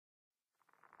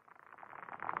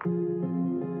Your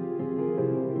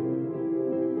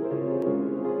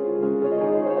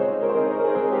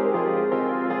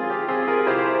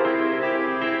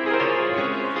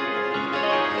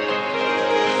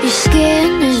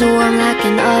skin is warm like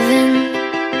an oven.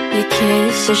 Your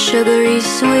kiss is sugary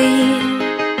sweet.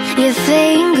 Your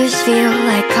fingers feel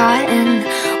like cotton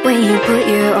when you put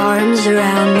your arms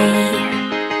around me.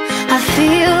 I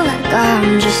feel like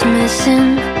I'm just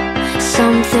missing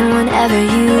something whenever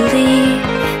you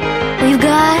leave. We've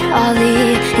got all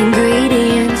the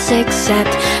ingredients except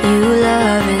you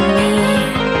loving me.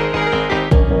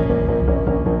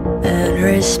 And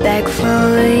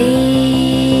respectfully,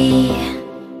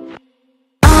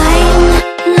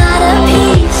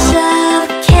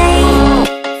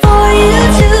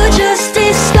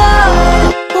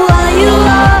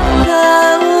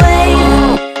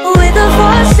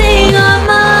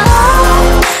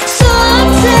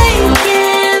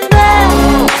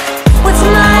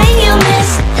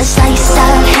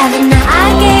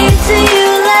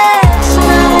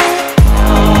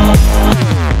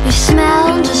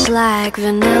 like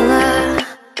vanilla,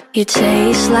 you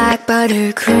taste like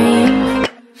buttercream.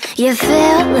 You're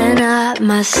filling up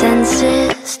my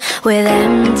senses with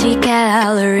empty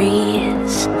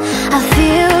calories. I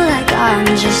feel like I'm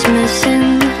just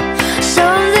missing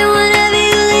something